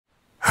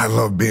I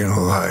love being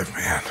alive,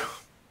 man.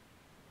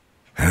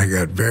 And I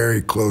got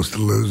very close to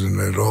losing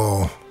it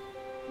all.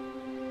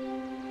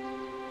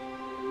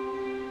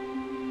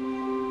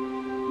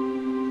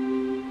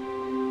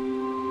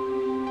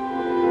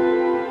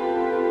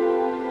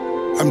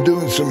 I'm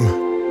doing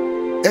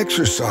some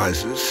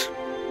exercises,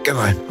 and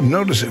I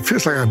notice it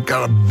feels like I've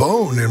got a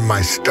bone in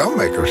my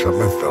stomach or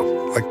something. I felt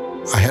like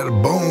I had a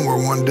bone where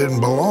one didn't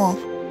belong.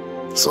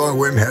 So I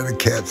went and had a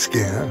CAT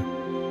scan,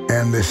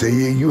 and they say,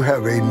 yeah, you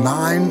have a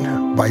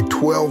 9 by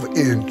 12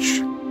 inch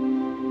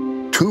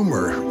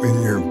tumor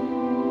in your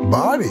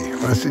body.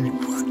 And I said,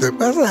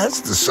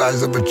 that's the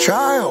size of a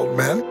child,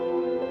 man.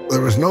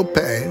 There was no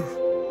pain,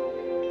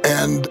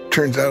 and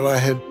turns out I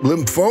had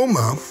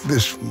lymphoma,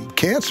 this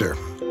cancer.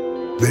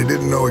 They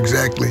didn't know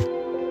exactly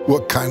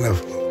what kind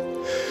of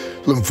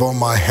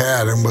lymphoma I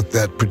had and what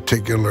that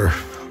particular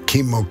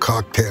chemo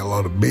cocktail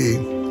ought to be.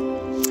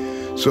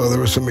 So there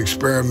was some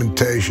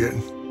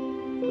experimentation.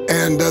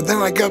 And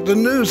then I got the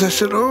news. I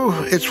said,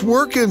 oh, it's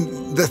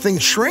working. The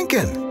thing's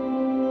shrinking.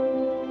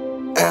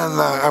 And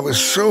I was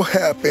so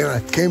happy, and I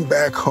came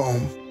back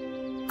home.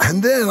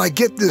 And then I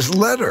get this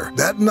letter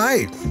that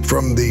night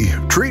from the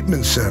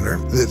treatment center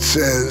that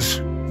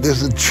says,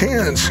 there's a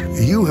chance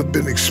you have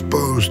been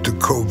exposed to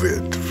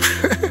COVID.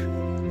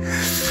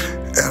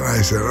 And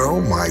I said,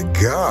 oh my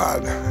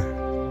God.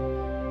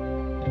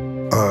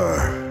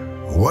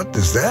 What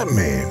does that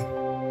mean?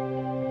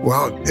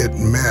 Well, it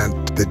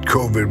meant that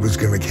COVID was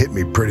going to hit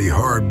me pretty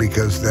hard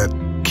because that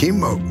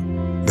chemo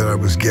that I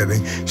was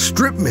getting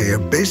stripped me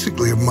of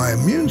basically of my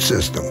immune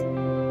system.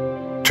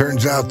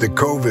 Turns out that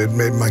COVID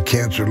made my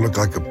cancer look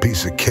like a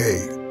piece of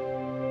cake.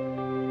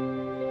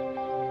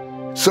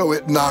 So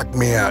it knocked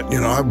me out,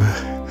 you know.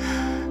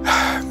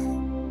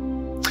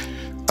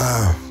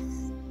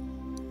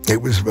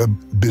 It was a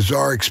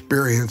bizarre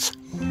experience.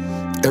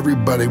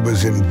 Everybody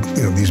was in,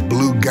 you know, these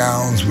blue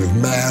gowns with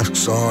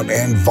masks on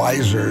and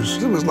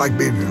visors. It was like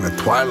being in a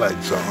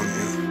Twilight Zone,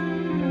 you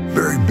know.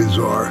 Very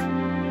bizarre.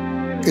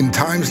 In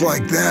times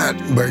like that,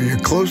 where you're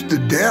close to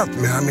death,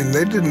 man, I mean,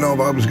 they didn't know if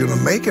I was going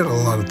to make it a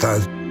lot of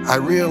times. I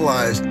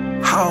realized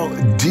how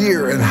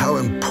dear and how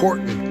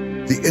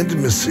important the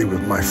intimacy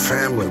with my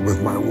family,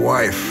 with my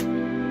wife.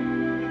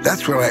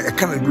 That's when I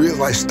kind of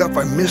realized stuff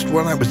I missed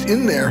when I was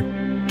in there,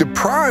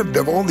 deprived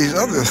of all these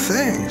other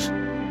things.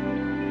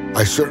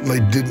 I certainly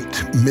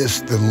didn't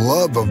miss the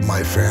love of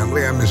my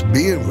family. I missed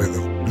being with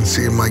them and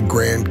seeing my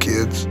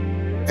grandkids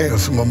and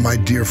some of my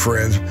dear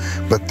friends.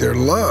 But their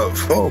love,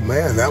 oh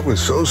man, that was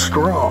so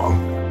strong.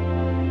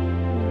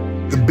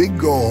 The big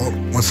goal,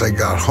 once I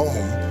got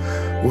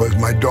home, was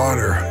my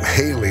daughter,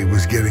 Haley,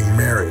 was getting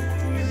married.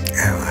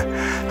 And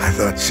I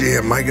thought, gee,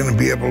 am I going to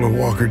be able to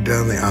walk her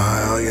down the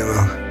aisle, you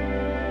know?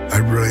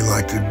 I'd really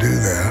like to do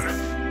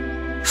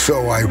that.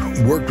 So I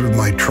worked with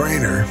my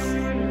trainer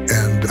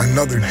and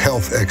another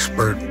health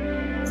expert.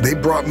 They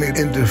brought me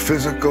into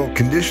physical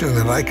condition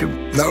that I could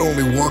not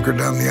only walk her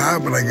down the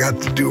aisle, but I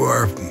got to do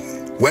our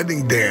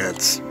wedding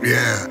dance.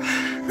 Yeah,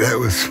 that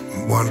was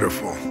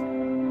wonderful.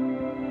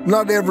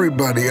 Not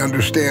everybody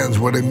understands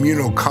what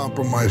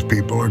immunocompromised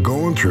people are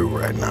going through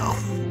right now.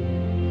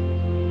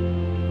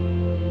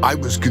 I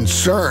was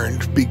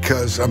concerned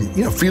because I'm,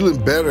 you know, feeling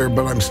better,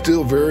 but I'm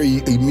still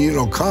very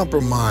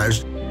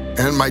immunocompromised.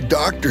 And my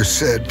doctor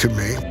said to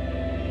me,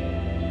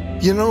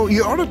 you know,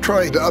 you ought to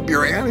try to up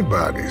your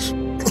antibodies.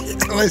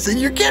 And I said,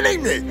 you're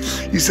kidding me.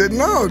 He said,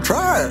 no,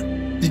 try it.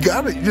 You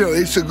got it. You know,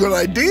 it's a good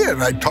idea.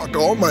 And I talked to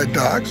all my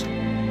docs.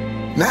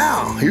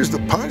 Now, here's the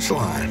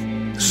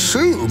punchline.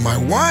 Sue, my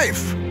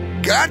wife,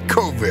 got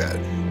COVID.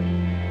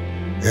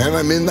 And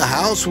I'm in the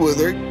house with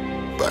her,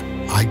 but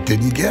I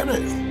didn't get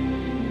it.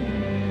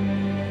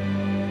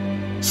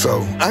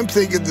 So I'm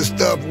thinking the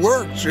stuff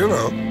works, you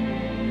know.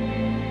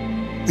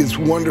 It's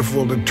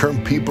wonderful to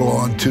turn people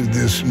on to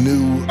this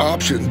new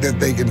option that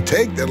they can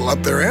take that'll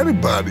up their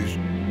antibodies.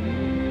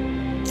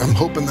 I'm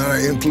hoping that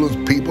I influence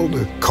people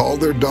to call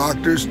their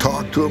doctors,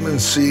 talk to them,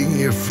 and seeing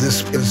if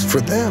this is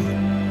for them.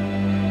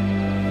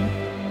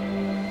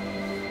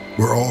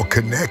 We're all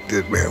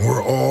connected, man.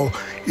 We're all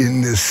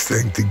in this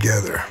thing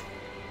together,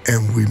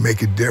 and we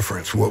make a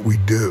difference what we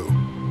do.